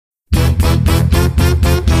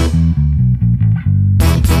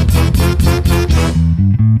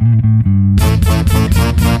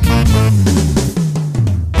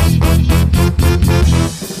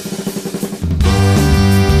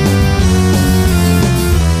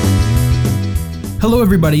Hello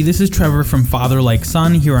everybody, this is Trevor from Father Like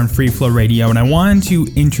Son here on Free Flow Radio, and I wanted to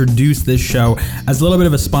introduce this show as a little bit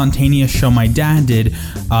of a spontaneous show my dad did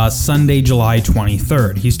Sunday, July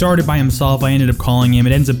 23rd. He started by himself, I ended up calling him,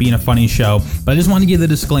 it ends up being a funny show, but I just wanted to give the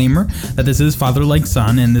disclaimer that this is Father Like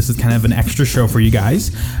Son, and this is kind of an extra show for you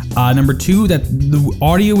guys. Number two, that the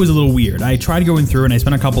audio was a little weird. I tried going through and I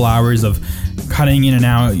spent a couple hours of cutting in and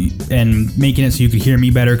out and making it so you could hear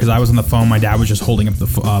me better because I was on the phone. My dad was just holding up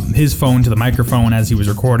his phone to the microphone as he was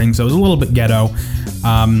recording, so it was a little bit ghetto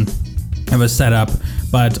of a setup,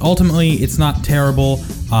 but ultimately it's not terrible.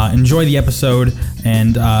 Enjoy the episode,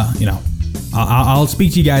 and I'll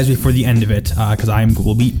speak to you guys before the end of it because I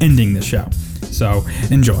will be ending the show, so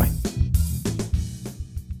enjoy.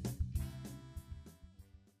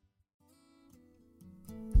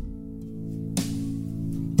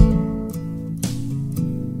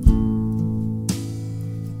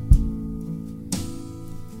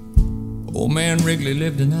 Old man Wrigley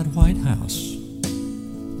lived in that White House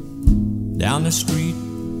down the street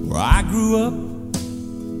where I grew up.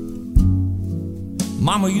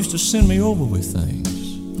 Mama used to send me over with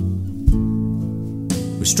things.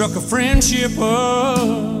 We struck a friendship up,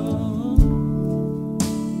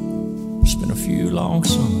 spent a few long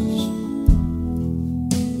summers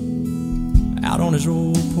out on his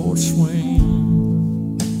old porch swing.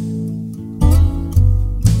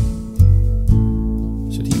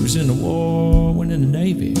 Was in the war, went in the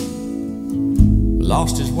Navy,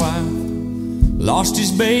 lost his wife, lost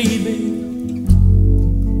his baby.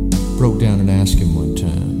 Broke down and asked him one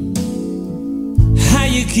time, how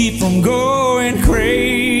you keep from going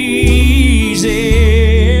crazy?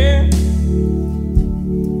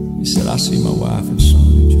 He said, I see my wife and son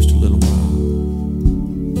in just a little while.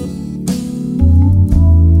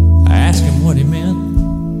 I asked him what he meant.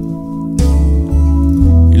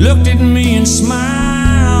 He looked at me and smiled.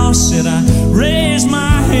 Said I raise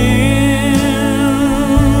my hands,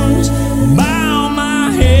 bow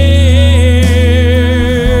my head.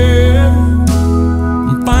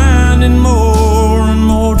 I'm finding more and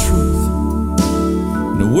more truth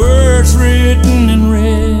in the words written in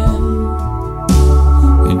red.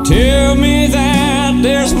 They tell me that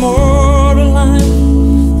there's more to life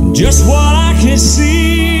than just what I can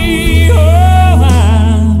see. Oh,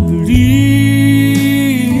 I believe.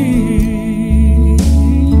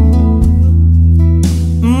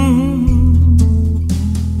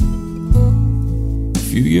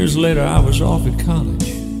 Years later, I was off at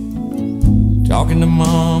college, talking to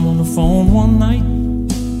Mom on the phone one night,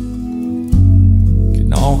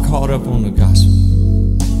 getting all caught up on the gossip,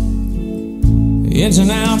 the ins and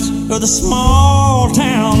outs of the small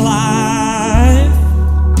town life.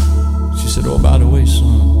 She said, oh, by the way,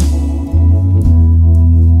 son,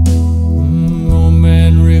 old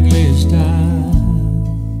man Wrigley has died.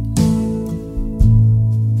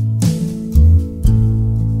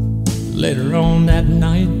 Later on that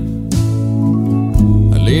night,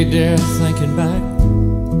 I laid there thinking back.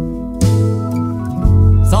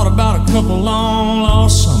 Thought about a couple long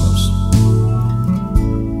lost summers.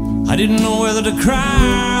 I didn't know whether to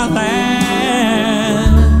cry or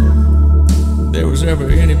laugh. If there was ever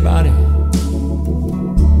anybody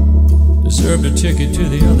deserved a ticket to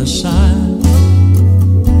the other side,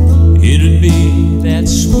 it'd be that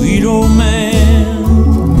sweet old man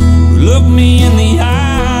who looked me in the eye.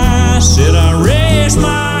 Said I raise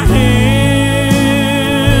my hands,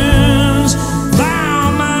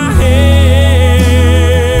 bow my head,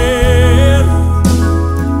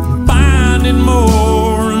 finding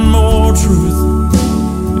more and more truth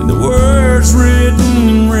in the words written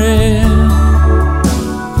in red.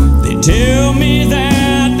 They tell me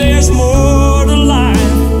that there's more to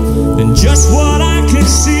life than just what I can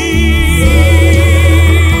see.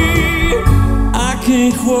 I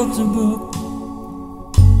can't quote the book,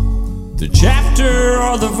 the chapter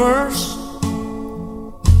or the verse.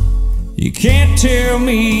 You can't tell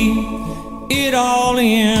me it all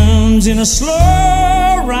ends in a slow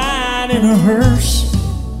ride in a hearse.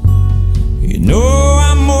 You know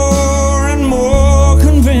I'm more and more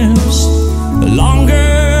convinced the longer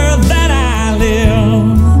that I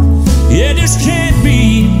live. Yeah, this can't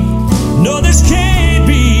be, no this can't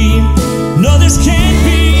be, no this can't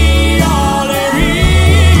be all there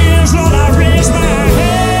is. Lord, I raise my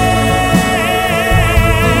head,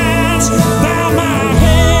 bow my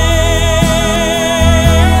head.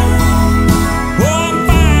 Oh, I'm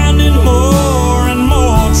finding more and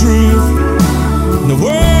more truth in the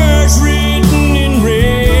words written in red.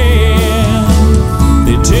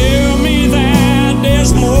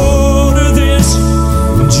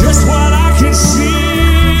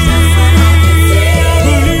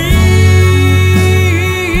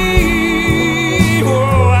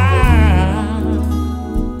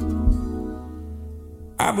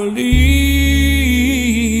 believe.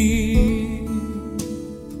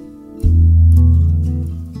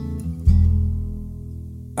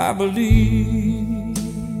 I believe.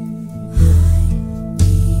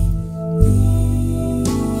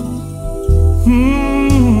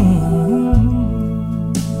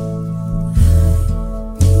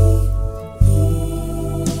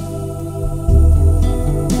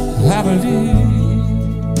 I believe.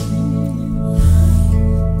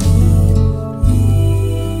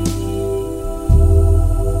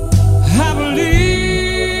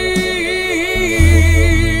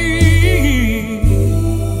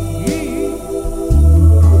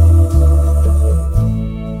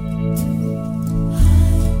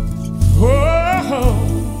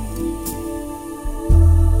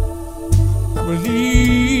 I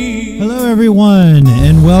believe. Hello, everyone,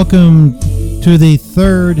 and welcome to the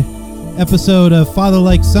third episode of Father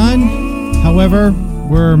Like Son. However,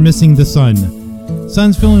 we're missing the sun.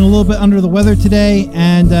 Son's feeling a little bit under the weather today,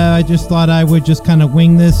 and I just thought I would just kind of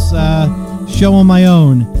wing this show on my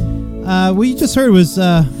own. What you just heard was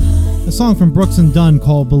a song from Brooks and Dunn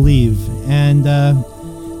called Believe, and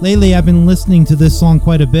lately I've been listening to this song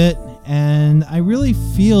quite a bit, and I really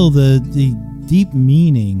feel the deep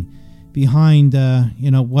meaning behind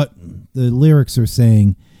what the lyrics are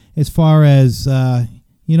saying, as far as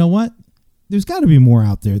there's got to be more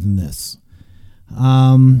out there than this.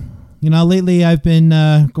 Lately I've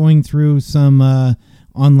been going through some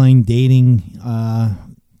online dating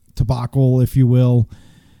debacle, if you will.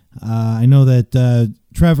 I know that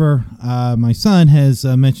Trevor, my son, has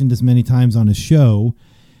mentioned this many times on his show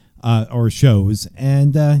or shows,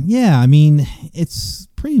 and it's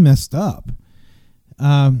pretty messed up.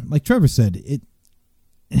 Like Trevor said, it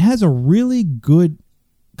has a really good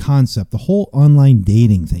concept. The whole online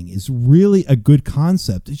dating thing is really a good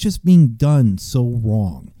concept. It's just being done so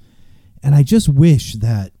wrong. And I just wish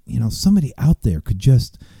that, somebody out there could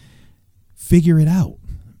just figure it out,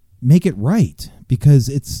 make it right, because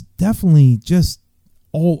it's definitely just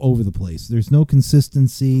all over the place. There's no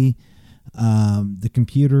consistency. The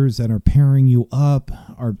computers that are pairing you up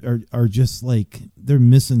are just like, they're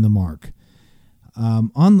missing the mark.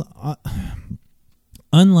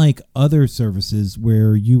 Unlike other services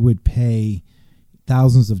where you would pay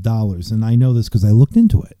thousands of dollars, and I know this because I looked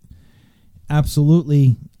into it,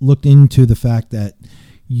 absolutely looked into the fact that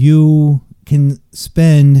you can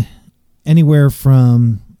spend anywhere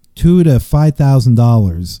from $2,000 to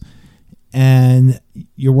 $5,000, and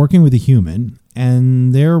you're working with a human,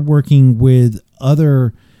 and they're working with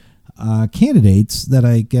other candidates that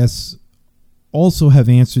I guess also have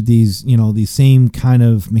answered these same kind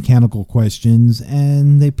of mechanical questions,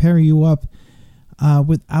 and they pair you up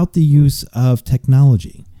without the use of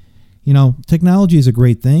technology. Technology is a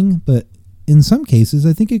great thing, but in some cases,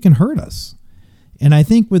 I think it can hurt us. And I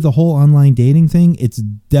think with the whole online dating thing, it's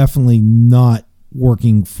definitely not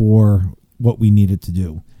working for what we need it to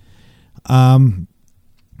do.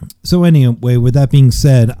 So anyway, with that being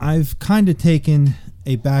said, I've kind of taken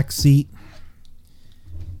a back seat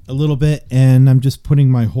a little bit, and I'm just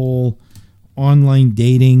putting my whole online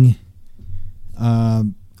dating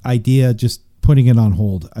idea, just putting it on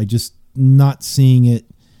hold. I just not seeing it,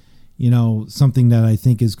 something that I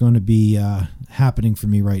think is going to be happening for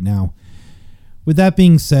me right now. With that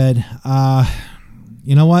being said,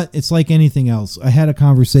 you know what? It's like anything else. I had a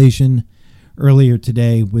conversation earlier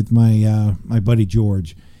today with my my buddy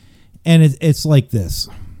George, and it's like this.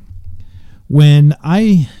 When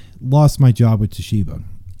I lost my job with Toshiba,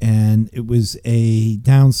 and it was a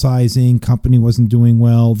downsizing, company wasn't doing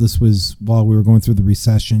well. This was while we were going through the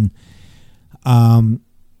recession.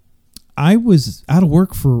 I was out of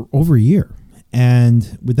work for over a year.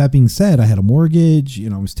 And with that being said, I had a mortgage,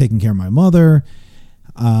 I was taking care of my mother.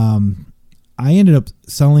 I ended up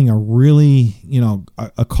selling a really,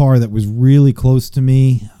 a car that was really close to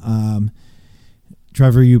me.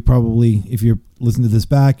 Trevor, you probably, if you're listening to this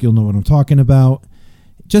back, you'll know what I'm talking about.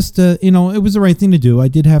 Just, it was the right thing to do. I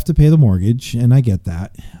did have to pay the mortgage, and I get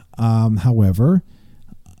that. However,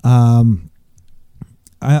 all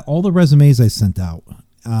the resumes I sent out,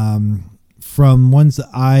 from ones that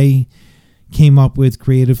I came up with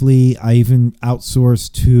creatively, I even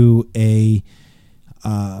outsourced to a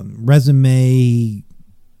resume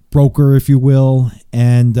broker, if you will.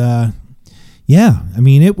 And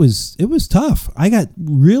it was tough. I got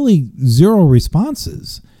really zero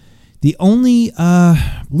responses. The only,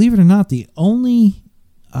 believe it or not, the only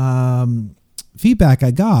feedback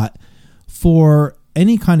I got for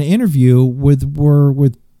any kind of interview were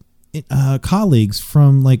with colleagues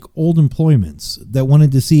from like old employments that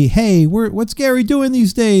wanted to see, hey, what's Gary doing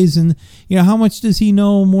these days, and how much does he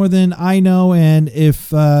know more than I know, and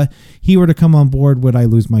if he were to come on board, would I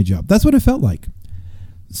lose my job? That's what it felt like.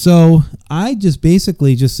 So I just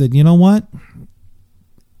basically just said, you know what?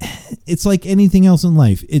 It's like anything else in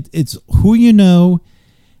life. It's who you know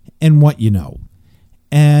and what you know.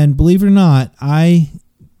 And believe it or not, I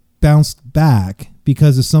bounced back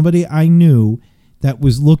because of somebody I knew that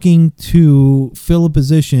was looking to fill a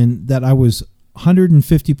position that I was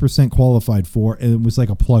 150% qualified for, and it was like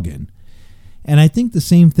a plug-in. And I think the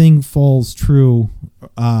same thing falls true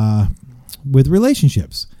with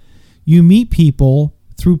relationships. You meet people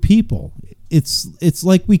through people. It's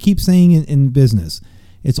like we keep saying in business.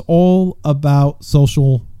 It's all about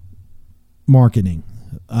social marketing.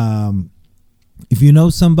 If you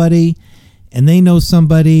know somebody and they know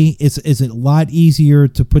somebody, it's a lot easier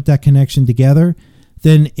to put that connection together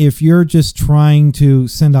than if you're just trying to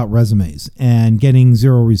send out resumes and getting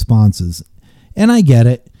zero responses. And I get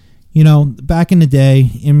it. Back in the day,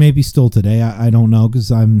 and maybe still today, I don't know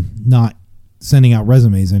because I'm not sending out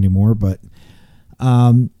resumes anymore, but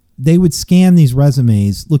they would scan these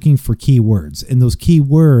resumes looking for keywords, and those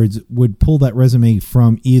keywords would pull that resume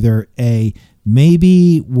from either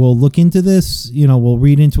maybe we'll look into this, we'll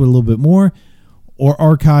read into it a little bit more, or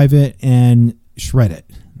archive it and shred it.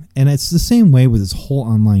 And it's the same way with this whole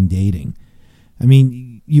online dating. I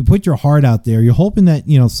mean, you put your heart out there. You're hoping that,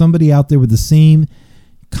 somebody out there with the same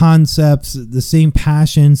concepts, the same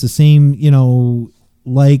passions, the same,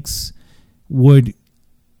 likes would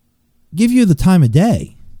give you the time of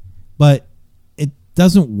day. But it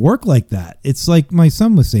doesn't work like that. It's like my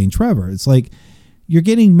son was saying, Trevor, it's like you're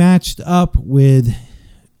getting matched up with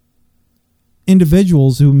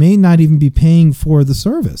individuals who may not even be paying for the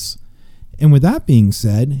service. And with that being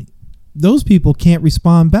said, those people can't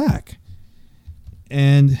respond back.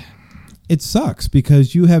 And it sucks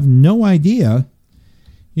because you have no idea,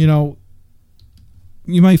 you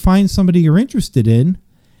might find somebody you're interested in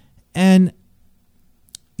and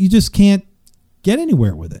you just can't get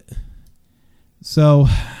anywhere with it. So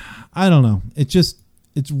I don't know.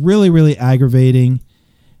 It's really, really aggravating.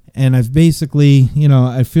 And I've basically,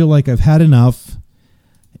 I feel like I've had enough.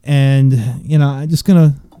 And, I'm just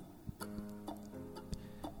going to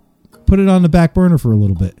put it on the back burner for a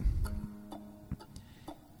little bit.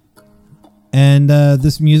 And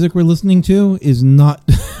this music we're listening to is not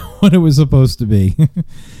what it was supposed to be.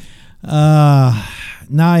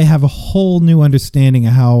 Now I have a whole new understanding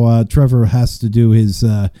of how Trevor has to do his,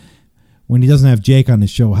 when he doesn't have Jake on the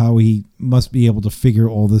show, how he must be able to figure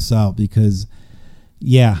all this out, because,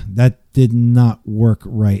 yeah, that did not work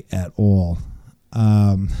right at all.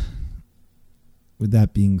 With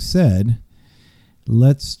that being said,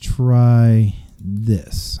 let's try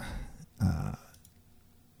this.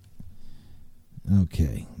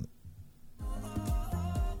 Okay.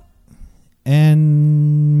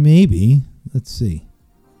 And maybe, let's see.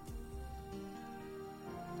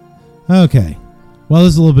 Okay. Well,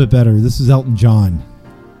 this is a little bit better. This is Elton John.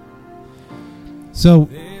 So,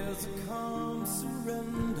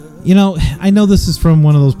 I know this is from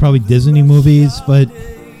one of those probably Disney movies, but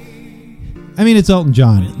I mean, it's Elton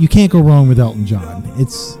John. You can't go wrong with Elton John.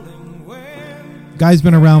 Guy's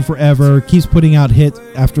been around forever, keeps putting out hit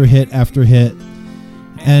after hit after hit.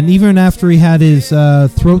 And even after he had his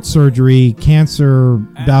throat surgery, cancer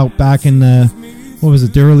bout back in the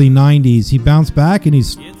early 90s, he bounced back and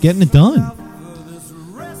he's getting it done.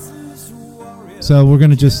 So we're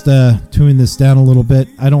going to just tune this down a little bit.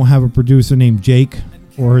 I don't have a producer named Jake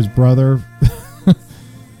or his brother.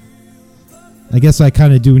 I guess I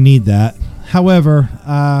kind of do need that. However,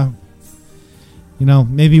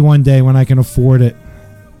 maybe one day when I can afford it.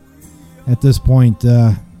 At this point,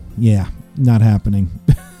 yeah, not happening.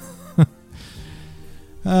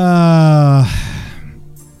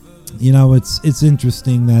 It's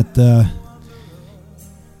interesting that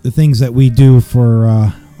the things that we do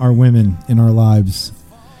for our women in our lives.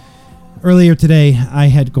 Earlier today, I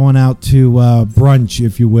had gone out to brunch,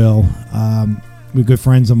 if you will, with good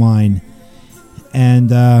friends of mine.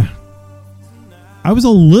 And I was a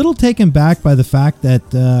little taken back by the fact that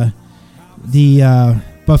the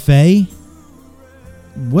buffet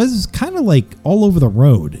was kind of like all over the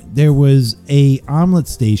road. There was a omelet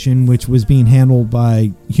station, which was being handled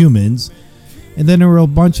by humans. And then there were a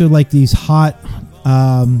bunch of like these hot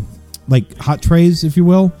trays, if you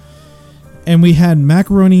will. And we had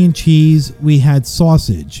macaroni and cheese. We had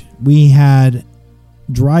sausage. We had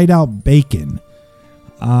dried out bacon.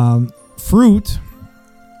 Fruit,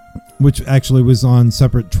 which actually was on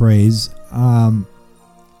separate trays.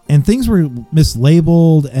 and things were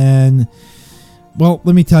mislabeled. And, well,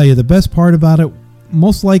 let me tell you, the best part about it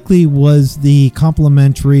most likely was the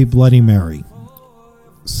complimentary Bloody Mary.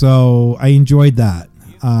 So I enjoyed that.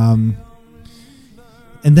 And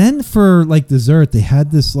then for like dessert, they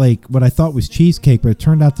had this like what I thought was cheesecake, but it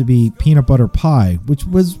turned out to be peanut butter pie, which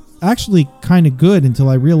was actually kind of good until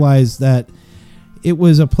I realized that it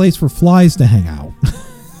was a place for flies to hang out.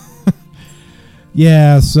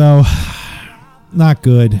 Yeah, so not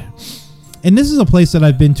good. And this is a place that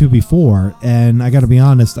I've been to before, and I got to be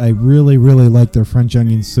honest, I really, really like their French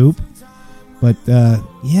onion soup. But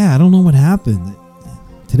yeah, I don't know what happened.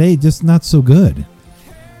 Today, just not so good.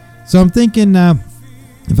 So I'm thinking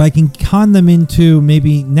if I can con them into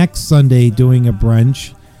maybe next Sunday doing a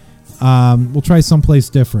brunch, we'll try someplace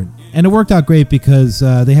different. And it worked out great because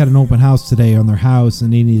they had an open house today on their house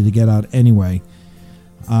and they needed to get out anyway.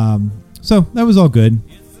 So that was all good.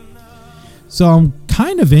 So I'm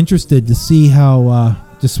kind of interested to see how,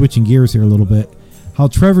 just switching gears here a little bit, how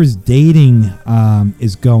Trevor's dating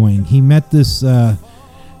is going. He met this,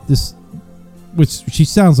 which she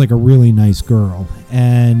sounds like a really nice girl,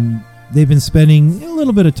 and they've been spending a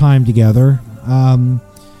little bit of time together.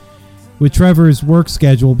 With Trevor's work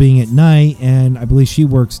schedule being at night, and I believe she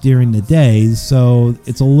works during the days, so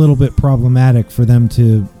it's a little bit problematic for them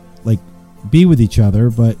to like be with each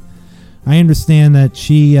other. But I understand that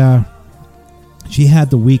she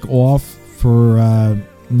had the week off for I'm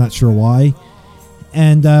not sure why,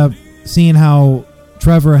 and seeing how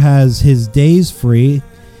Trevor has his days free,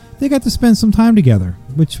 they got to spend some time together,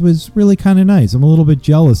 which was really kind of nice. I'm a little bit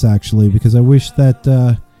jealous actually, because I wish that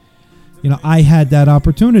I had that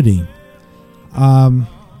opportunity.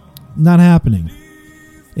 Not happening.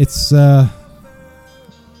 It's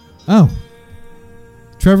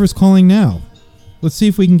Trevor's calling now. Let's see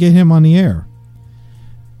if we can get him on the air.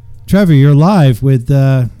 Trevor, you're live with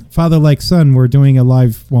Father Like Son. We're doing a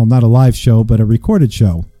live, well, not a live show, but a recorded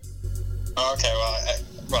show. Okay,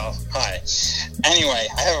 well, hi. Anyway,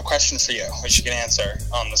 I have a question for you, which you can answer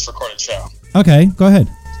on this recorded show. Okay, go ahead.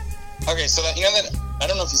 Okay, so that I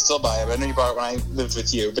don't know if you still buy it, but I know you bought it when I lived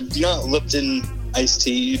with you. But you know that Lipton iced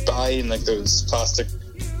tea you buy in like those plastic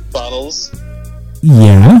bottles?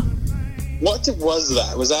 Yeah. What was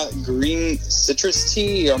that? Was that green citrus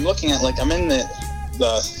tea? I'm looking at I'm in the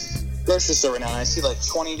grocery store right now, and I see like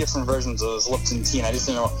 20 different versions of this Lipton tea, and I just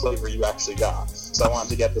didn't know what flavor you actually got. So I wanted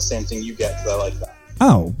to get the same thing you get because I like that.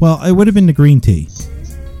 Oh, well, it would have been the green tea.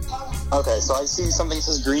 Okay, so I see something that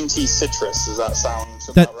says green tea citrus. Does that sound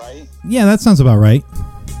about right? Yeah, that sounds about right.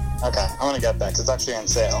 Okay, I'm going to get that because it's actually on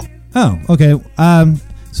sale. Oh, okay.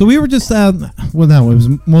 So we were just, well, no, it was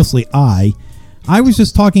mostly I was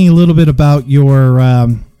just talking a little bit about your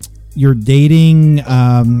dating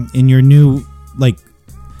in your new, like,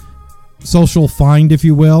 social find, if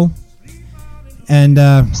you will. And,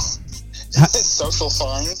 social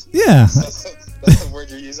find? Yeah. That's the word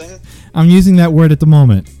you're using? I'm using that word at the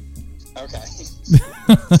moment. Okay.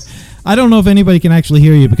 I don't know if anybody can actually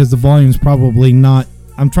hear you because the volume's probably not.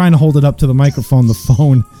 I'm trying to hold it up to the microphone, the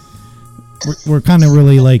phone. We're kind of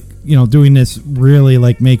really doing this really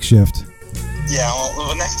like makeshift. Yeah,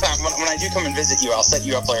 well, next time when I do come and visit you, I'll set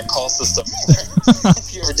you up like a call system.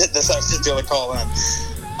 If you ever did this, I would just be able to call in.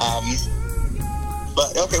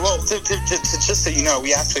 But okay, well, to just so you know,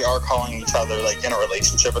 we actually are calling each other like in a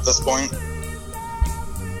relationship at this point.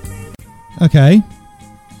 Okay.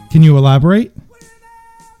 Can you elaborate?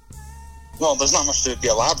 Well, there's not much to be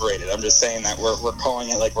elaborated. I'm just saying that we're calling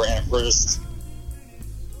it like we're just.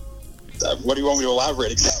 What do you want me to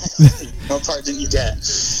elaborate exactly? What part didn't you get?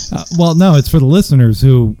 Well, no, it's for the listeners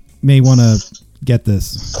who may want to get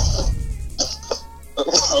this.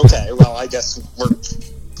 Okay, well, I guess we're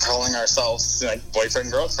calling ourselves like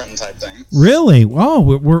boyfriend girlfriend type thing. Really? Oh,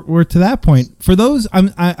 we're to that point. For those,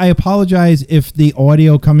 I apologize if the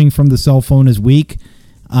audio coming from the cell phone is weak.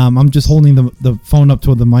 I'm just holding the phone up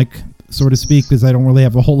to the mic, so to speak, because I don't really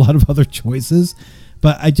have a whole lot of other choices.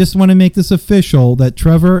 But I just want to make this official that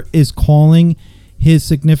Trevor is calling his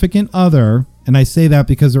significant other, and I say that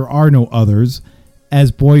because there are no others,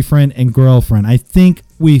 as boyfriend and girlfriend. I think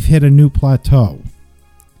we've hit a new plateau.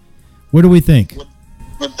 What do we think?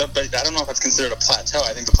 But I don't know if it's considered a plateau.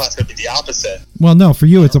 I think the plateau would be the opposite. Well, no, for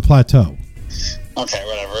you it's a plateau. Okay,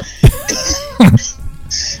 whatever.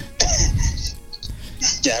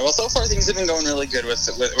 Yeah, well, so far things have been going really good with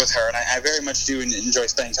her, and I very much do enjoy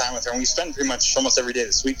spending time with her. And we spend pretty much almost every day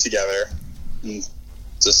this week together,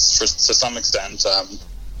 just to some extent.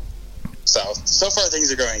 So far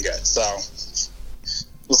things are going good. So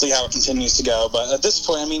we'll see how it continues to go. But at this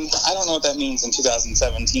point, I mean, I don't know what that means in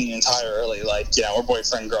 2017 entirely. Like, we're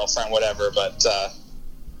boyfriend, girlfriend, whatever. But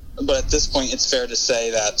But at this point, it's fair to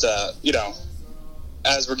say that,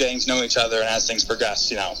 as we're getting to know each other and as things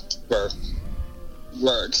progress,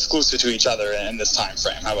 we're exclusive to each other in this time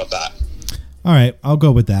frame. How about that? All right, I'll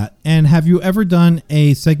go with that. And have you ever done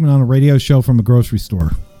a segment on a radio show from a grocery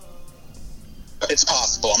store? It's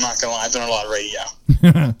possible. I'm not going to lie. I've done a lot of radio.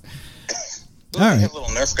 All right. We have little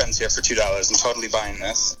Nerf guns here for $2. I'm totally buying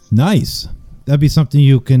this. Nice. That'd be something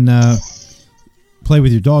you can play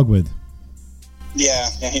with your dog with. Yeah.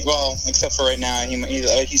 Except for right now,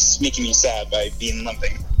 he's making me sad by being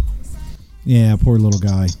limping. Yeah, poor little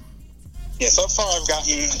guy. Yeah, so far I've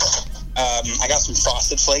gotten, I got some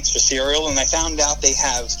Frosted Flakes for cereal, and I found out they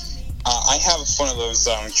have, I have one of those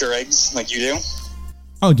Keurigs, like you do.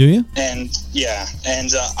 Oh, do you? And, yeah,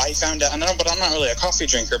 I found out, but I'm not really a coffee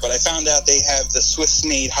drinker, but I found out they have the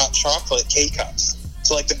Swiss-made hot chocolate K-Cups.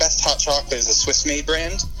 So, like, the best hot chocolate is the Swiss-made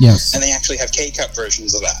brand. Yes. And they actually have K-Cup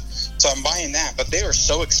versions of that. So I'm buying that, but they were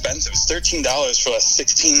so expensive. It's $13 for a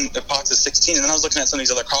box of 16, and then I was looking at some of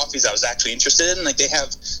these other coffees I was actually interested in. Like, they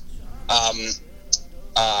have,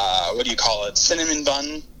 what do you call it? Cinnamon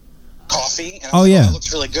bun coffee. And oh, yeah. It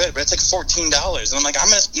looks really good, but it's like $14. And I'm like, I'm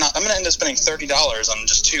gonna end up spending $30 on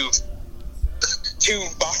just two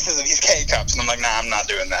boxes of these K-Cups. And I'm like, nah, I'm not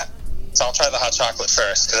doing that. So I'll try the hot chocolate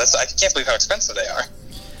first, because I can't believe how expensive they are.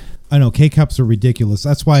 I know, K-Cups are ridiculous.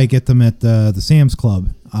 That's why I get them at the Sam's Club.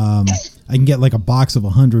 I can get like a box of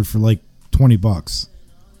 100 for like $20.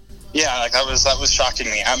 Yeah, like that was shocking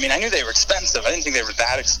me. I mean, I knew they were expensive. I didn't think they were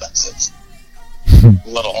that expensive. A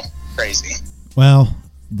little crazy. Well,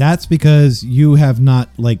 that's because you have not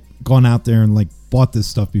like gone out there and like bought this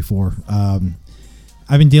stuff before. I've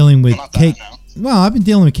been dealing with I've been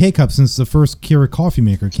dealing with K-Cups since the first Keurig coffee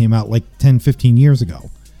maker came out like 10, 15 years ago.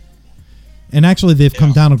 And actually, they've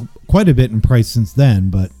come down quite a bit in price since then,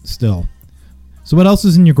 but still. So what else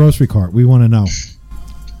is in your grocery cart? We want to know.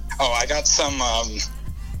 Oh, I got some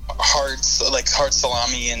hard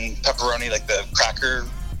salami and pepperoni, like the cracker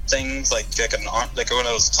things, like one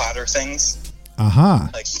of those platter things. Aha.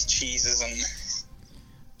 Like cheeses and...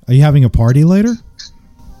 Are you having a party later?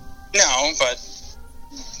 No, I'm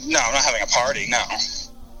not having a party, no.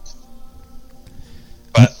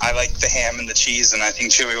 But I like the ham and the cheese, and I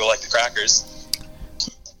think Chewy will like the crackers.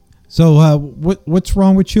 So, what's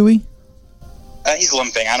wrong with Chewy? He's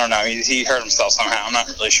limping. I don't know. He hurt himself somehow. I'm not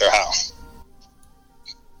really sure how.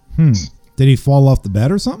 Did he fall off the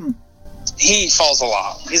bed or something? He falls a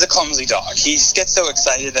lot. He's a clumsy dog. He gets so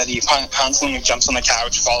excited that he constantly jumps on the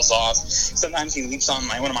couch, falls off. Sometimes he leaps on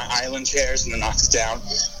one of my island chairs and then knocks it down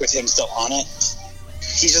with him still on it.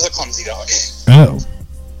 He's just a clumsy dog. Oh.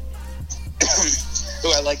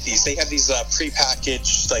 Ooh, I like these. They have these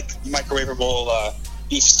pre-packaged, like, microwavable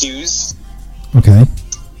beef stews. Okay.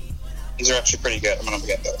 These are actually pretty good. I'm going to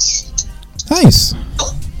get those. Nice.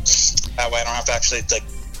 That way I don't have to actually, like,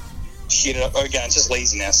 heat it up. Oh, again, it's just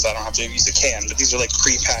laziness. So I don't have to use a can. But these are, like,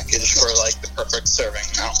 pre-packaged for, like, the perfect serving.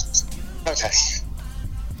 No. Okay.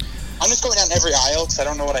 I'm just going down every aisle because I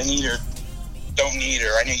don't know what I need or don't need, or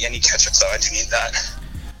I need ketchup, so I do need that.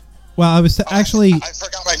 Well, I was actually... I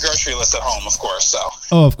forgot my grocery list at home, of course, so...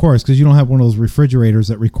 Oh, of course, because you don't have one of those refrigerators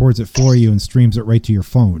that records it for you and streams it right to your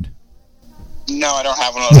phone. No, I don't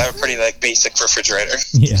have one of those. I have a pretty, like, basic refrigerator.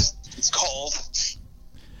 Yeah. It's cold.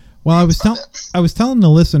 Well, I was telling the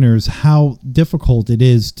listeners how difficult it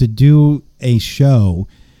is to do a show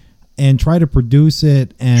and try to produce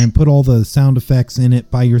it and put all the sound effects in it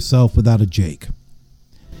by yourself without a Jake.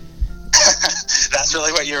 That's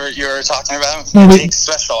really what you were talking about? Well, Jake's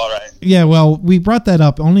special, all right. Yeah, well, we brought that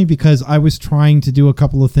up only because I was trying to do a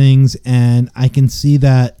couple of things, and I can see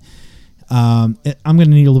that I'm going to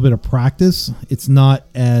need a little bit of practice. It's not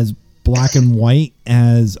as black and white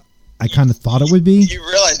as I kind of thought it would be. You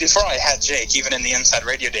realize before I had Jake, even in the Inside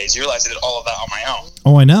Radio days, you realize I did all of that on my own.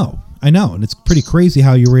 Oh, I know. And it's pretty crazy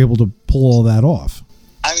how you were able to pull all that off.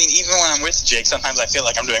 I mean, even when I'm with Jake, sometimes I feel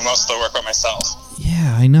like I'm doing most of the work by myself.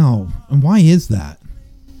 Yeah, I know. And why is that?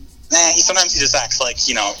 Sometimes he just acts like,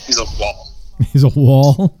 he's a wall. He's a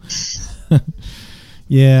wall?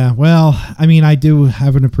 Yeah, well, I mean, I do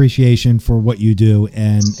have an appreciation for what you do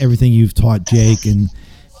and everything you've taught Jake, and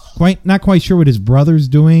not quite sure what his brother's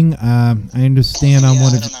doing. I understand on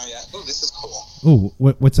one of... I don't know yet. Ooh, this is cool. Ooh,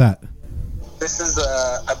 what's that? This is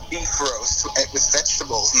a beef roast with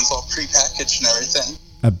vegetables, and it's all prepackaged and everything.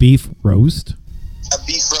 A beef roast? A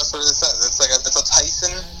beef roast, what it says. It's a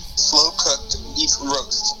Tyson slow-cooked beef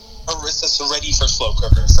roast. It's ready for slow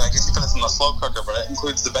cooker. So I guess you put this in the slow cooker, but it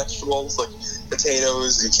includes the vegetables, like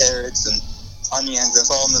potatoes and carrots and onions. It's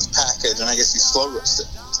all in this package, and I guess you slow roast it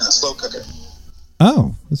in a slow cooker.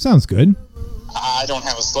 Oh, that sounds good. I don't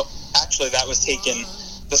have a slow... Actually, that was taken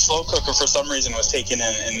the slow cooker for some reason was taken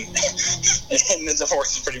in the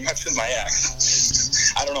divorce pretty much with my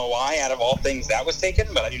ex. I don't know why, out of all things, that was taken,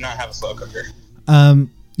 but I do not have a slow cooker.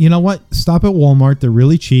 You know what? Stop at Walmart. They're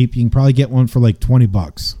really cheap. You can probably get one for like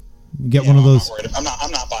 $20. Get one of those. I'm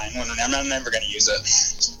not buying one. I'm never going to use it.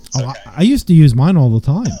 It's okay. I used to use mine all the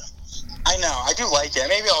time. I know. I do like it.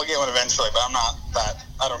 Maybe I'll get one eventually, but I'm not that.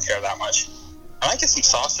 I don't care that much. I might get some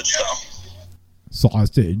sausage though.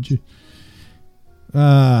 Sausage.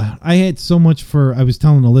 I had so much I was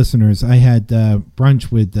telling the listeners, I had brunch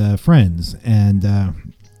with friends, and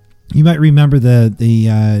you might remember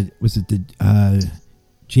was it the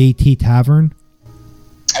JT Tavern?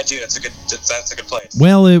 I do. That's a good place.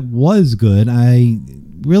 Well, it was good. I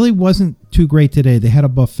really wasn't too great today. They had a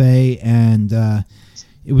buffet, and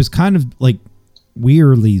it was kind of like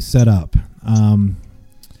weirdly set up.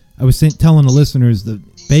 I was telling the listeners the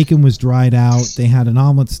bacon was dried out. They had an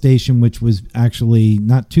omelet station, which was actually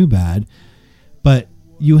not too bad, but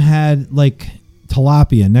you had like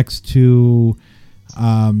tilapia next to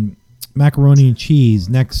macaroni and cheese,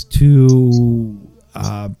 next to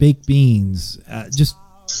baked beans, just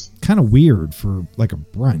kind of weird for like a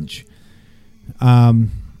brunch.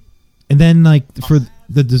 And then like for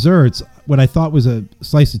the desserts, what I thought was a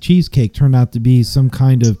slice of cheesecake turned out to be some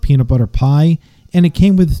kind of peanut butter pie, and it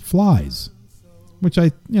came with flies, which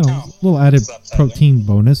a little added protein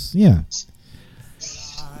bonus. Yeah.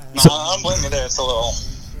 No, I'm blaming you there. It's a little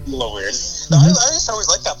weird. No, I just always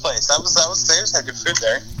liked that place. They just had good food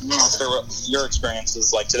there. I'm not sure what your experience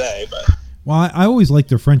is like today, but. Well, I always liked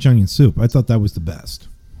their French onion soup. I thought that was the best.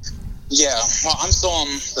 Yeah, well, I'm still on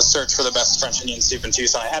the search for the best French onion soup in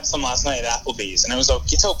Tucson. I had some last night at Applebee's, and it's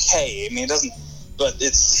okay. I mean, it doesn't, but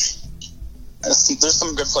there's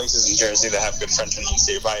some good places in Jersey that have good French onion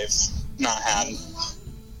soup. I've not had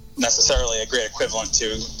necessarily a great equivalent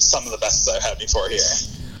to some of the best I've had before here.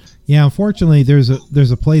 Yeah, unfortunately, there's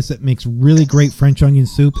a place that makes really great French onion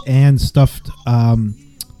soup and stuffed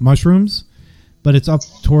mushrooms, but it's up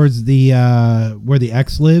towards the where the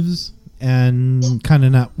ex lives, and kind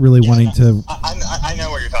of not really wanting to. I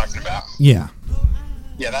know what you're talking about. Yeah.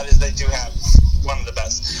 Yeah, they do have one of the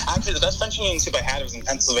best. Actually, the best French onion soup I had was in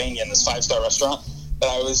Pennsylvania in this 5-star restaurant that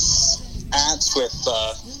I was at with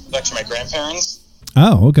actually my grandparents.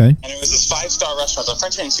 Oh, okay. And it was this 5-star restaurant. The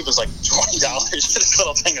French onion soup was like $20 for this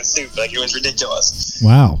little thing of soup. Like, it was ridiculous.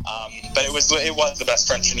 Wow. But it was the best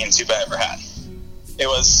French onion soup I ever had. It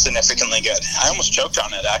was significantly good. I almost choked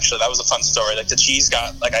on it, actually. That was a fun story. Like, the cheese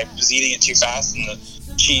got, like, I was eating it too fast, and the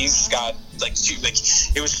cheese got, like,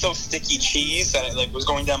 it was so sticky cheese that it, like, was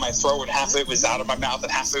going down my throat, and half of it was out of my mouth,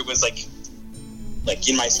 and half of it was, like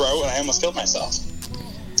in my throat, and I almost killed myself.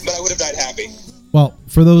 But I would have died happy. Well,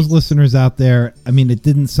 for those listeners out there, I mean, it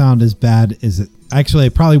didn't sound as bad as it... Actually,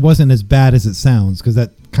 it probably wasn't as bad as it sounds, because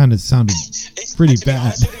that kind of sounded pretty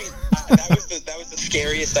bad. That was the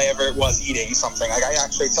scariest I ever was eating something. Like, I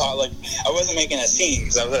actually thought, like, I wasn't making a scene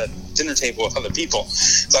because I was at a dinner table with other people.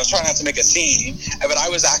 So I was trying not to make a scene, but I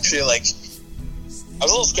was actually, like, I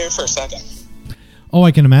was a little scared for a second. Oh,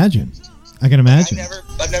 I can imagine. I've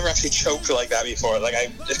never actually choked like that before. Like,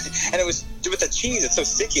 and it was with the cheese. It's so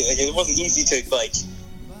sticky. Like, it wasn't easy to, like,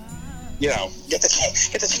 get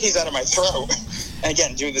the cheese out of my throat. And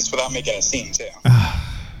again, do this without making a scene too.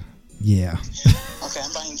 Yeah. Okay,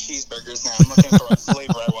 I'm buying cheeseburgers now. I'm looking for what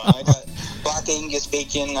flavor I want. I got Black Angus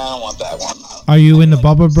bacon. I don't want that one. Are you in the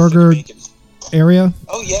Bubba Burger area?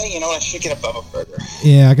 Oh yeah, you know what? I should get a Bubba Burger.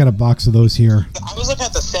 Yeah, I got a box of those here. I was looking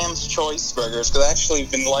at the Sam's Choice burgers because I actually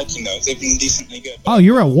been liking those. They've been decently good. Oh,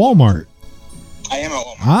 you're at Walmart. I am at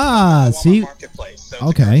Walmart. Ah, Walmart see. Marketplace. So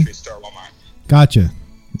okay. It's a grocery store, Walmart. Gotcha.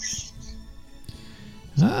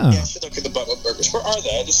 Ah. Yeah, I should look at the Bubba Burgers. Where are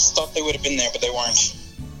they? I just thought they would have been there, but they weren't.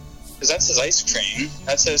 Because that says ice cream.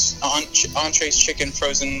 That says entrees, chicken,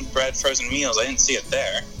 frozen bread, frozen meals. I didn't see it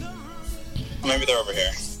there. Maybe they're over here.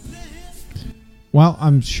 Well,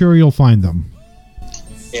 I'm sure you'll find them.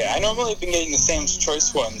 Yeah, I normally have been getting the Sam's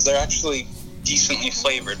Choice ones. They're actually decently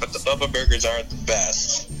flavored, but the Bubba Burgers are the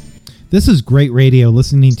best. This is great radio,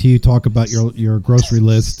 listening to you talk about your grocery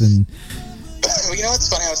list. And well, you know what's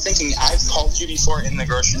funny? I was thinking, I've called you before in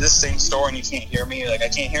this same store, and you can't hear me. Like, I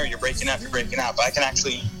can't hear you. You're breaking up. But I can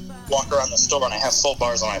actually walk around the store, and I have full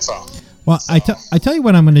bars on my phone. Well, so. I tell you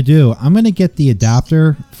what I'm going to do. I'm going to get the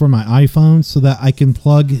adapter for my iPhone so that I can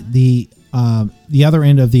plug the other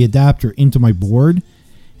end of the adapter into my board,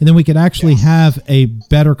 and then we could actually have a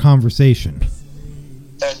better conversation.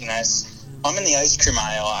 That'd be nice. I'm in the ice cream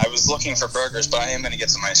aisle. I was looking for burgers, but I am going to get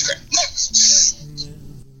some ice cream.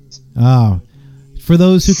 Oh. For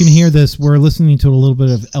those who can hear this, we're listening to a little bit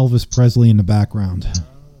of Elvis Presley in the background.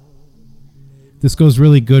 This goes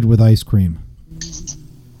really good with ice cream.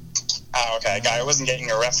 Oh, okay. I wasn't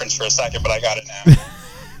getting a reference for a second, but I got it now.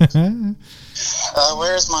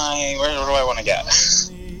 Where do I want to get?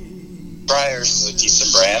 Breyers is a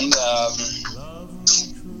decent brand.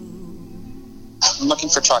 I'm looking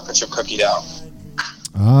for chocolate chip cookie dough.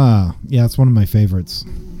 Ah, yeah, it's one of my favorites.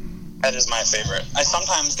 That is my favorite. I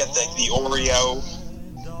sometimes get the Oreo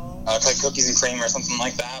cookies and cream or something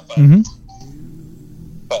like that, but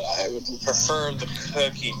but I would prefer the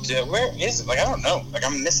cookie dough. Where is it? Like, I don't know. Like,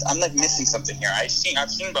 I'm missing something here. I've seen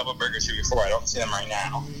Bubba Burgers here before. I don't see them right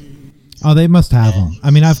now. Oh, they must have them. I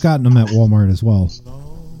mean, I've gotten them at Walmart as well.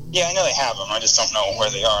 Yeah, I know they have them. I just don't know where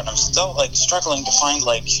they are, and I'm still struggling to find the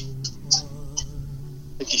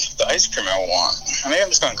ice cream I want. Maybe I'm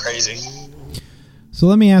just going crazy. So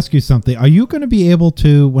let me ask you something. Are you going to be able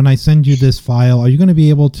to, when I send you this file, are you going to be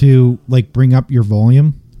able to bring up your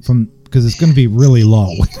volume because it's going to be really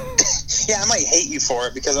low? Yeah, I might hate you for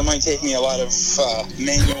it because it might take me a lot of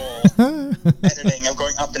manual editing of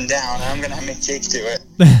going up and down, and I'm going to make Jake do it.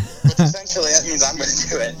 But essentially, that means I'm going to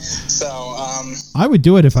do it. So I would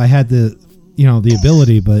do it if I had the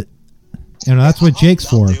ability, but that's what Jake's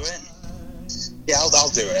for. I'll do it. Yeah, I'll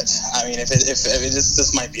do it. I mean, if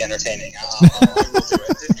this might be entertaining, I will do it.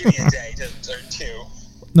 Just give me a day or two.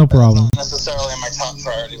 No problem. Not necessarily on my top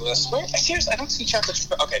priority list. Wait, seriously, I don't see chocolate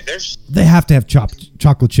chip. Okay, there's. They have to have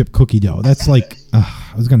chocolate chip cookie dough. That's I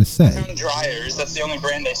was gonna say. I found Dreyer's. That's the only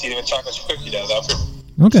brand I see with chocolate chip cookie dough, though.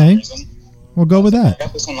 Okay. We'll go with that. I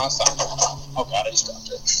got this one last time. Oh god, I just dropped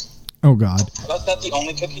it. Oh god. Was that the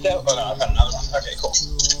only cookie dough? Oh no, I got another one. Okay, cool.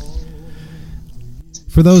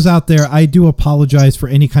 For those out there, I do apologize for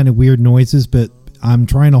any kind of weird noises, but I'm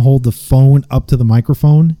trying to hold the phone up to the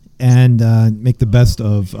microphone and make the best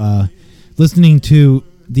of listening to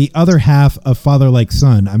the other half of Father Like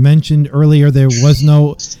Son. I mentioned earlier there was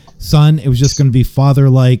no son. It was just going to be Father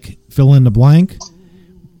Like fill in the blank.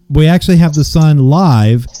 We actually have the son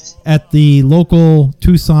live at the local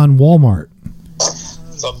Tucson Walmart.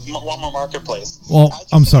 So Walmart Marketplace. Well,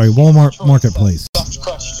 I'm sorry, Walmart Marketplace. Stuffed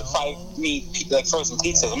crushed meat frozen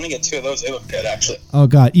pizzas. I'm gonna get 2 of those. They look good, actually. Oh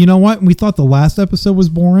god, you know what? We thought the last episode was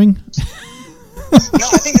boring. No,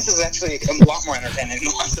 I think this is actually a lot more entertaining than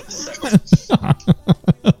the last episode.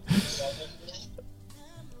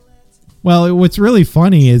 Well, what's really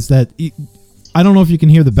funny is that I don't know if you can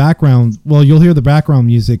hear the background. Well, you'll hear the background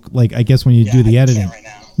music, I guess when you do the editing. Right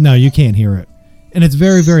now. No, you can't hear it. And it's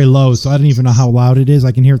very, very low, so I don't even know how loud it is.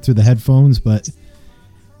 I can hear it through the headphones, but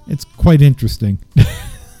it's quite interesting.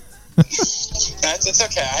 It's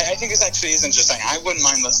okay. I think this actually is interesting. I wouldn't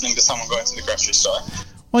mind listening to someone going to the grocery store.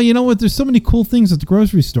 Well, you know what? There's so many cool things at the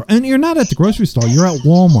grocery store. And you're not at the grocery store. You're at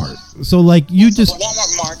Walmart. So, you just...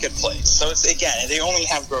 Walmart Marketplace. So, it's they only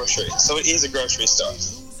have groceries. So, it is a grocery store.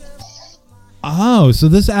 Oh, so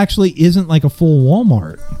this actually isn't like a full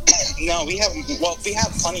Walmart. No, we have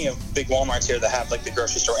plenty of big Walmarts here that have the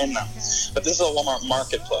grocery store in them. But this is a Walmart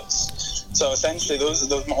Marketplace. So essentially those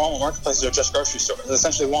Walmart Marketplaces are just grocery stores. It's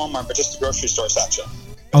essentially Walmart, but just the grocery store section.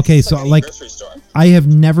 Okay, so grocery store. I have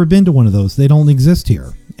never been to one of those. They don't exist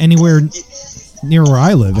here. Anywhere near where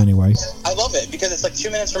I live anyway. I love it because it's 2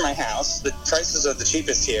 minutes from my house. The prices are the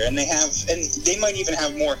cheapest here, and they might even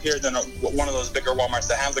have more here than one of those bigger Walmarts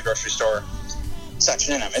that have the grocery store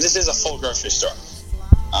section in them. And this is a full grocery store.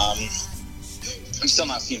 I'm still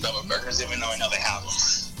not seeing Bubba Burgers, even though I know they have them.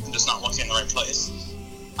 I'm just not looking in the right place.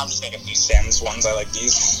 I'm just gonna get these Sam's ones. I like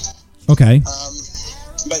these. Okay.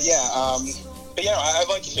 But I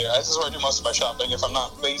like it here. This is where I do most of my shopping. If I'm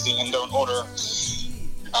not lazy and don't order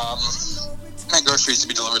my groceries to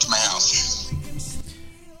be delivered to my house.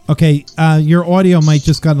 Okay, your audio might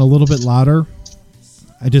just gotten a little bit louder.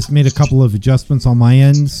 I just made a couple of adjustments on my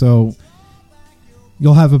end, so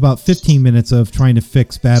you'll have about 15 minutes of trying to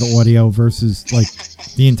fix bad audio versus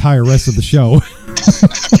the entire rest of the show.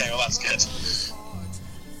 Okay, well that's good.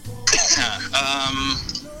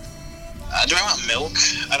 Do I want milk?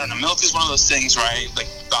 I don't know. Milk is one of those things where I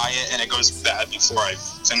buy it and it goes bad before I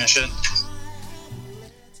finish it.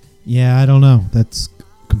 Yeah, I don't know. That's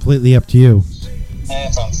completely up to you.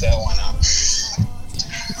 It's on sale. Why not?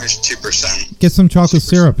 There's 2%. Get some chocolate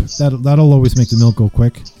syrup. That'll always make the milk go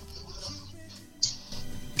quick.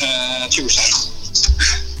 2%.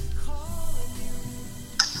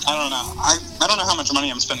 I don't know. I don't know how much money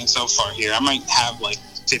I'm spending so far here. I might have $50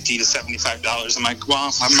 to $75. I'm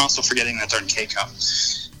I'm also forgetting that they're in K-Cup.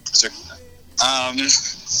 I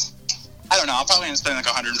don't know. I'll probably end up spending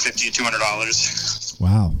 $150 to $200.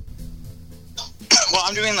 Wow. Well,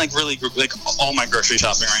 I'm doing really all my grocery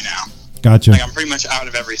shopping right now. Gotcha. I'm pretty much out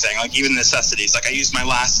of everything. Even necessities. I used my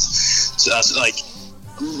last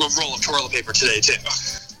roll of toilet paper today too.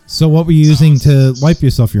 So what were you using to wipe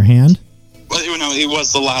yourself? Your hand? Well, no, it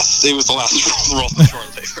was the last roll of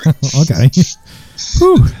toilet paper. Okay.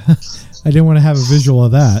 Whew. I didn't want to have a visual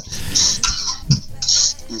of that.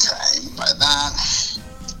 Okay, buy that.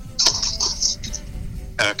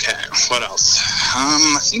 Okay, what else?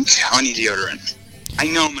 I think I need deodorant. I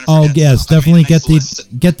know I'm gonna. Oh yes, definitely get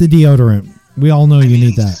the deodorant. We all know you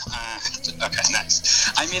need that. Okay,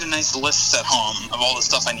 nice. I made a nice list at home of all the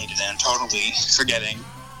stuff I needed and totally forgetting.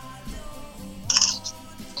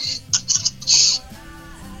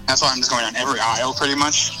 That's why I'm just going on every aisle pretty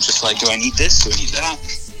much. Just like, do I need this? Do I need that?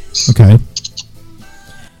 Okay.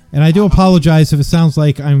 And I do apologize if it sounds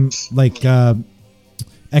like I'm like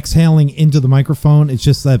exhaling into the microphone. It's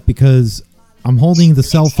just that because I'm holding the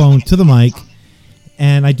cell phone to the mic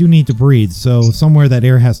and I do need to breathe. So somewhere that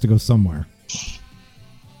air has to go somewhere.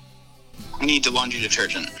 I need the laundry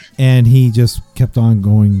detergent. And he just kept on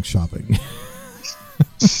going shopping.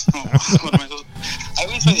 What am I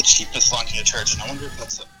always buy the cheapest laundry detergent. I wonder if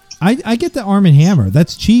that's it. I get the Arm & Hammer.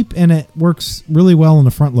 That's cheap and it works really well in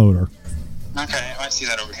the front loader. Okay, I see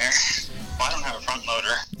that over here. Well, I don't have a front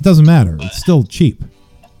loader. It doesn't matter. It's still cheap.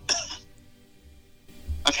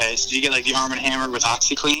 Okay, so do you get like the Arm & Hammer with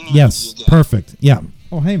OxyClean? Yes, perfect. Yeah.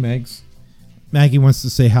 Oh, hey, Megs. Maggie wants to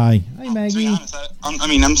say hi. Hi, Maggie. To be honest,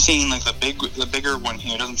 I'm seeing like the bigger one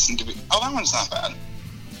here. Doesn't seem to be. Oh, that one's not bad.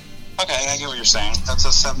 Okay, I get what you're saying. That's a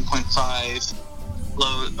 7.5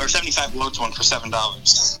 load or 75 loads one for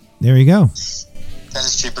 $7. There you go. That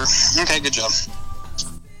is cheaper. Okay, good job.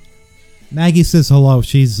 Maggie says hello.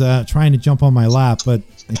 She's trying to jump on my lap, but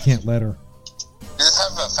I can't let her. Does it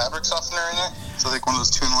have a fabric softener in it? So like one of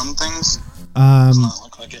those 2-in-1 things? Does not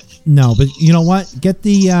look like it. No, but you know what? Get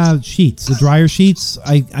the sheets, the dryer sheets.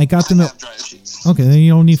 I got them. I have dryer sheets. Okay, then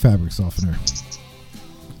you don't need fabric softener.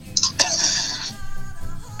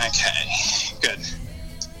 Okay, good.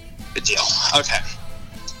 Good deal. Okay.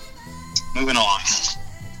 Moving along.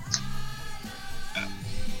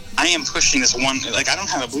 I am pushing this one, like I don't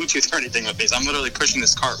have a Bluetooth or anything with me, so I'm literally pushing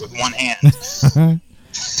this cart with one hand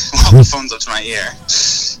while the phone's up to my ear.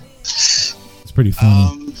 It's pretty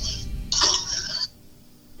funny.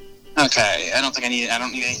 Okay, I don't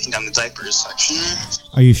need anything down the diapers section.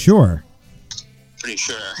 Are you sure? Pretty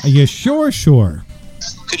sure. Are you sure?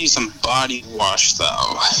 Could use some body wash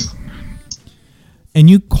though.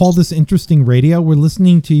 And you call this interesting radio? We're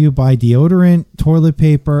listening to you buy deodorant, toilet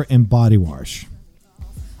paper, and body wash.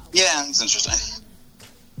 Yeah, it's interesting.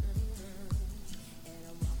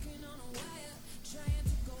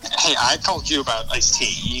 Hey, I called you about iced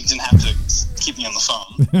tea. You didn't have to keep me on the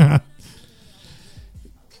phone.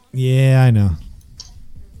 Yeah, I know.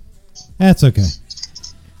 That's okay.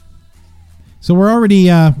 So we're already,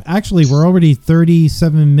 we're already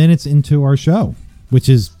 37 minutes into our show, which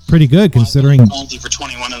is pretty good considering. I'm only for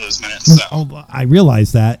 21 of those minutes. So. Oh, I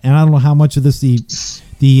realize that, and I don't know how much of this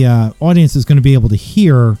the audience is going to be able to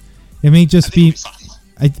hear. It may just be.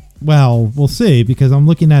 Well, we'll see because I'm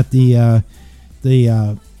looking at the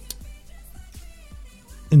in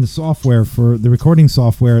the software for the recording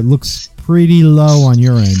software. It looks pretty low on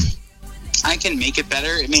your end. I can make it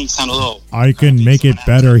better. It may sound a little. I can make it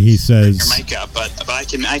better, he says. Your mic up, but I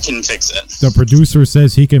can fix it. The producer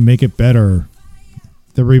says he can make it better.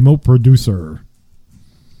 The remote producer.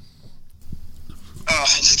 Oh,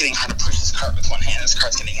 it's just getting hard to push this cart with one hand. This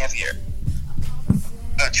cart's getting heavier.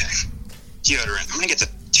 Okay. Deodorant. I'm gonna get the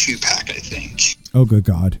 2-pack, I think. Oh, good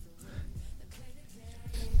God.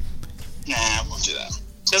 Nah, I won't do that.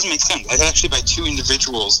 It doesn't make sense. I could actually buy 2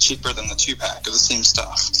 individuals cheaper than the 2-pack of the same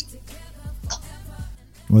stuff.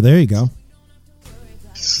 Well, there you go.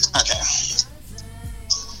 Okay.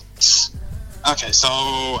 Okay, so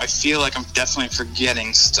I feel like I'm definitely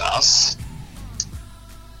forgetting stuff.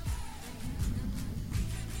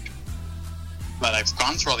 But I've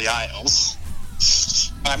gone through all the aisles.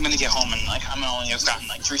 But I'm gonna get home and I'm gonna only have gotten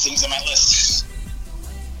 3 things on my list.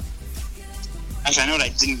 Actually, I know what I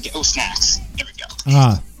didn't get. Oh, snacks. There we go.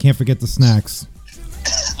 Can't forget the snacks.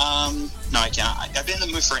 No, I can't. I've been in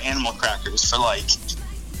the mood for animal crackers for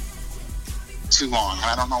too long, and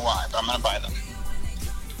I don't know why, but I'm gonna buy them.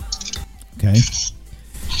 Okay.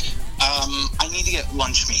 I need to get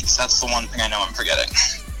lunch meats. That's the one thing I know I'm forgetting.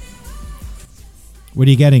 What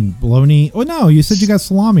are you getting? Bologna? Oh no, you said you got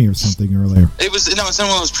salami or something earlier. It's one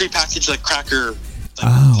of those prepackaged cracker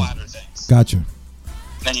platter things. Gotcha.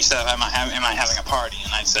 Then you said, am I having a party?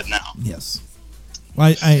 And I said no. Yes.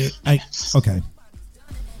 Well, I okay.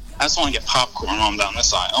 I just want to get popcorn while I'm down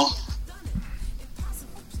this aisle.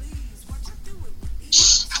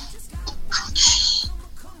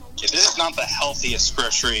 Okay, this is not the healthiest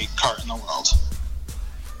grocery cart in the world.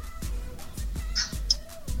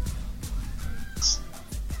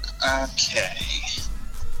 Okay.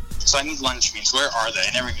 So I need lunch meats. Where are they?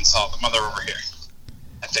 I never even saw them. Oh, they're over here,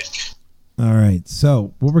 I think. All right.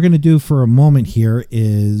 So what we're going to do for a moment here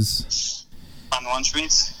is... On the lunch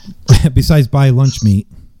meats? besides buy lunch meat.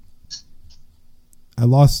 I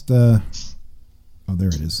lost... oh, there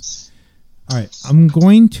it is. All right. I'm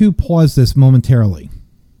going to pause this momentarily.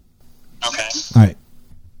 Okay. All right.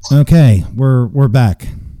 Okay. We're back.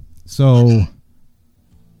 So...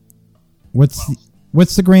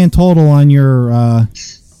 What's the grand total on your...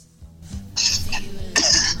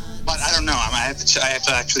 But I don't know. I have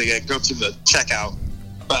to actually go through the checkout.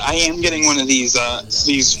 But I am getting one of these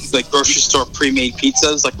like grocery store pre-made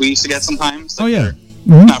pizzas like we used to get sometimes. Like yeah.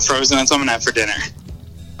 They're not frozen. That's what I'm gonna have for dinner.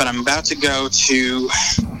 But I'm about to go to...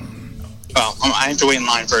 Well, I have to wait in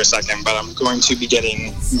line for a second, but I'm going to be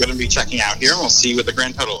checking out here, and we'll see what the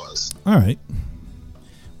grand total is. All right.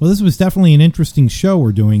 Well, this was definitely an interesting show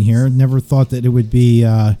we're doing here. Never thought that it would be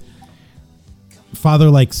father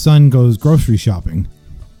like son goes grocery shopping.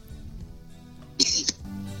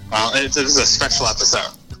 Well, this is a special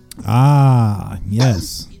episode. Ah,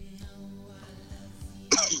 yes.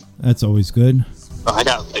 That's always good. I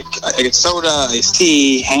got soda, iced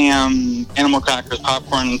tea, ham, animal crackers,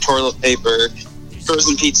 popcorn, toilet paper,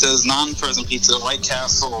 frozen pizzas, non-frozen pizza, White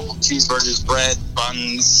Castle, cheeseburgers, bread,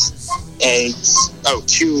 buns, eggs. Oh,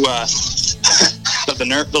 two of the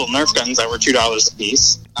little Nerf guns that were $2 a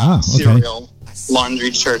piece. Okay. Cereal,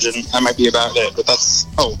 laundry detergent. That might be about it. But that's...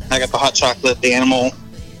 Oh, I got the hot chocolate, the animal,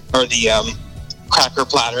 or the cracker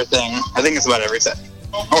platter thing. I think it's about everything.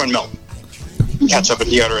 Oh, and milk. Ketchup and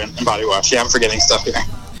deodorant and body wash. Yeah, I'm forgetting stuff here.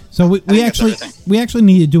 So we actually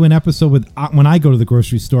need to do an episode with when I go to the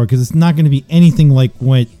grocery store, because it's not going to be anything like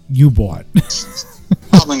what you bought.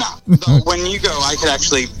 Probably not. So when you go, I could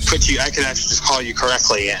actually just call you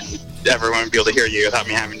correctly, and everyone would be able to hear you without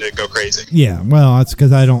me having to go crazy. Yeah, well, that's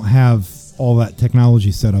because I don't have all that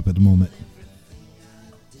technology set up at the moment.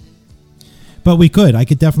 But we could. I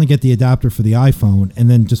could definitely get the adapter for the iPhone and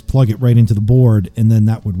then just plug it right into the board, and then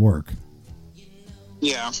that would work.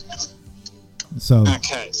 Yeah. So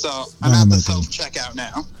okay, so I'm at the self-checkout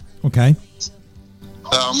now. Okay. So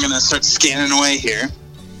I'm going to start scanning away here.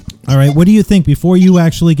 All right, what do you think, before you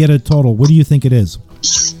actually get a total, what do you think it is?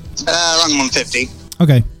 Around 150.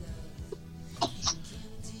 Okay.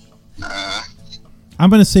 I'm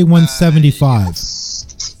going to say 175.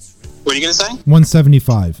 What are you going to say?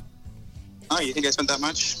 175. Oh, you think I spent that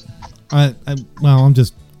much? Well, I'm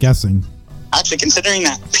just guessing. Actually, considering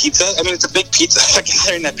that pizza, I mean, it's a big pizza.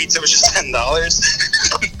 Considering that pizza was just $10.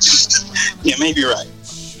 Yeah, maybe you're right.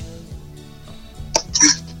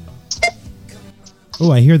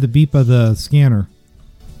 Oh, I hear the beep of the scanner.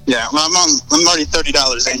 Yeah, well, I'm already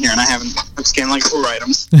 $30 in here, and I've scanned like 4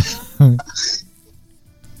 items.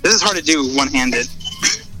 This is hard to do one-handed.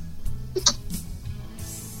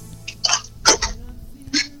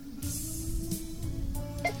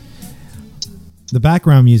 The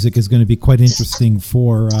background music is going to be quite interesting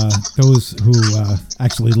for those who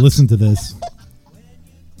actually listen to this.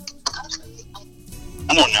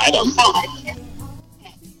 Unknown item.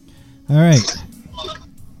 All right.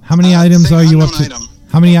 How many items are you up to?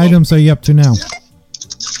 How many items are you up to now?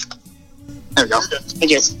 There we go.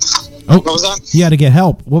 Thank you. Oh, what was that? You had to get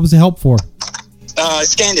help. What was the help for? I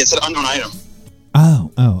scanned it. It said unknown item.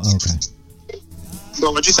 Oh, okay.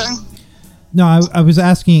 What would you say? No, I was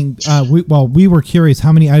asking. We were curious.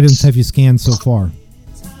 How many items have you scanned so far?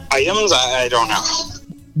 Items? I don't know.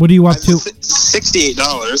 What are you up to?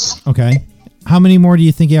 $68. Okay. How many more do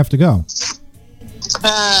you think you have to go?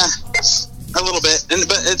 A little bit,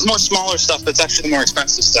 but it's more smaller stuff. That's actually the more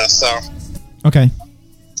expensive stuff. So. Okay.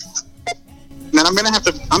 Man, I'm gonna have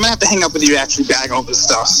to hang up with you to actually bag all this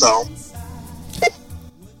stuff. So.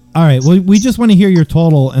 All right. Well, we just want to hear your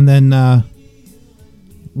total, and then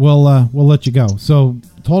we'll let you go. So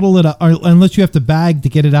total it, unless you have to bag to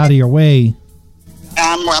get it out of your way.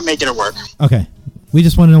 I'm making it work. Okay. We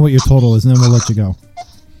just want to know what your total is, and then we'll let you go.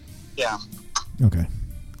 Yeah. Okay.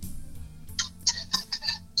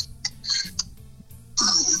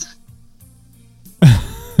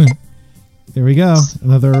 There we go.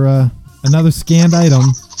 Another scanned item.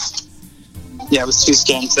 Yeah, it was 2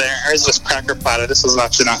 scans there. Ours was cracker platter. This was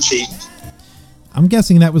actually not cheap. I'm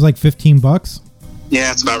guessing that was like $15. Yeah,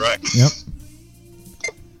 that's about right. Yep.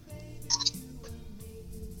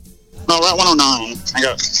 No, we're at 109. I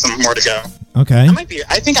got some more to go. Okay.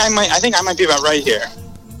 I think I might be about right here.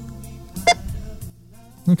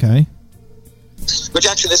 Okay. Which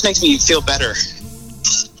actually, this makes me feel better.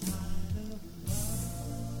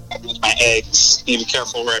 With my eggs, need to be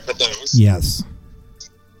careful where I put those. Yes.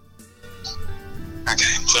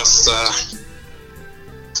 Okay, just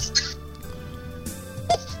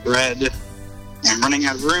bread. I'm running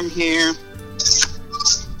out of room here.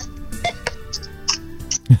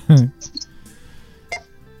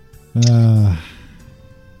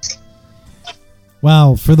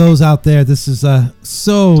 Wow, for those out there, this is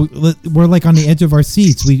so we're like on the edge of our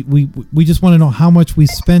seats. We just want to know how much we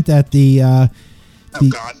spent at the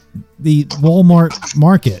the Walmart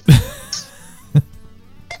market.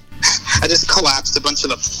 I just collapsed a bunch of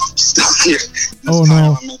the stuff here. Oh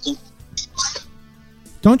no!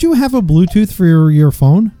 Don't you have a Bluetooth for your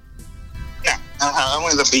phone? Yeah, I have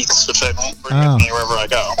only the Beats, which I don't bring with me wherever I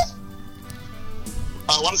go.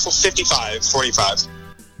 155.45.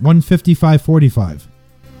 155.45.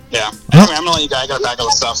 Yeah. Anyway, I'm gonna let you guys. I gotta pack all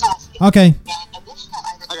the stuff. Okay.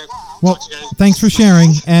 Well, thanks for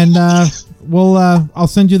sharing, and I'll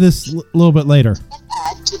send you this a little bit later.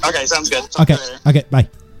 Okay, sounds good. Talk to you later. Okay, bye.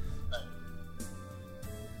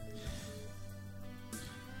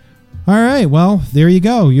 All right, well, there you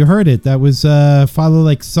go. You heard it. That was father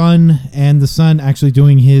like son, and the son actually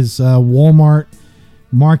doing his Walmart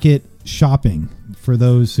market shopping. For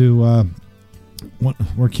those who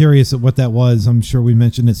were curious at what that was, I'm sure we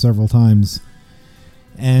mentioned it several times.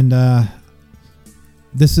 And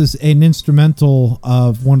this is an instrumental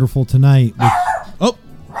of Wonderful Tonight.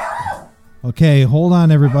 Okay, hold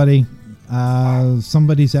on, everybody.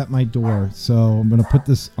 Somebody's at my door, so I'm going to put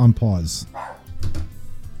this on pause.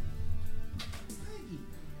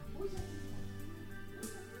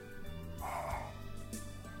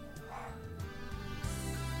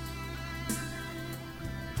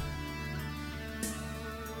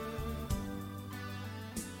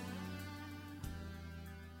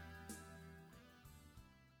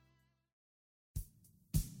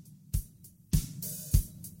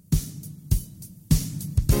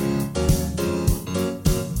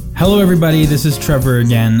 Hello, everybody. This is Trevor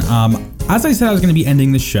again. As I said, I was going to be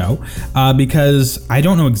ending the show because I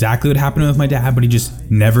don't know exactly what happened with my dad, but he just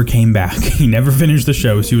never came back. He never finished the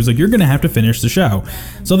show. So he was like, you're going to have to finish the show.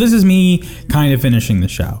 So this is me kind of finishing the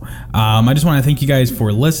show. I just want to thank you guys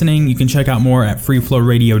for listening. You can check out more at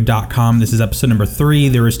freeflowradio.com. This is episode number 3.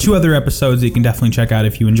 There is 2 other episodes that you can definitely check out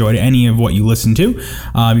if you enjoyed any of what you listened to. You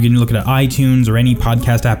can look at iTunes or any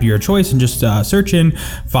podcast app of your choice and just search in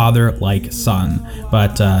Father Like Son.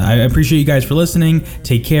 But I appreciate you guys for listening.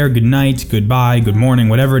 Take care. Good night. Goodbye, good morning,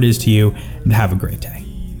 whatever it is to you, and have a great day.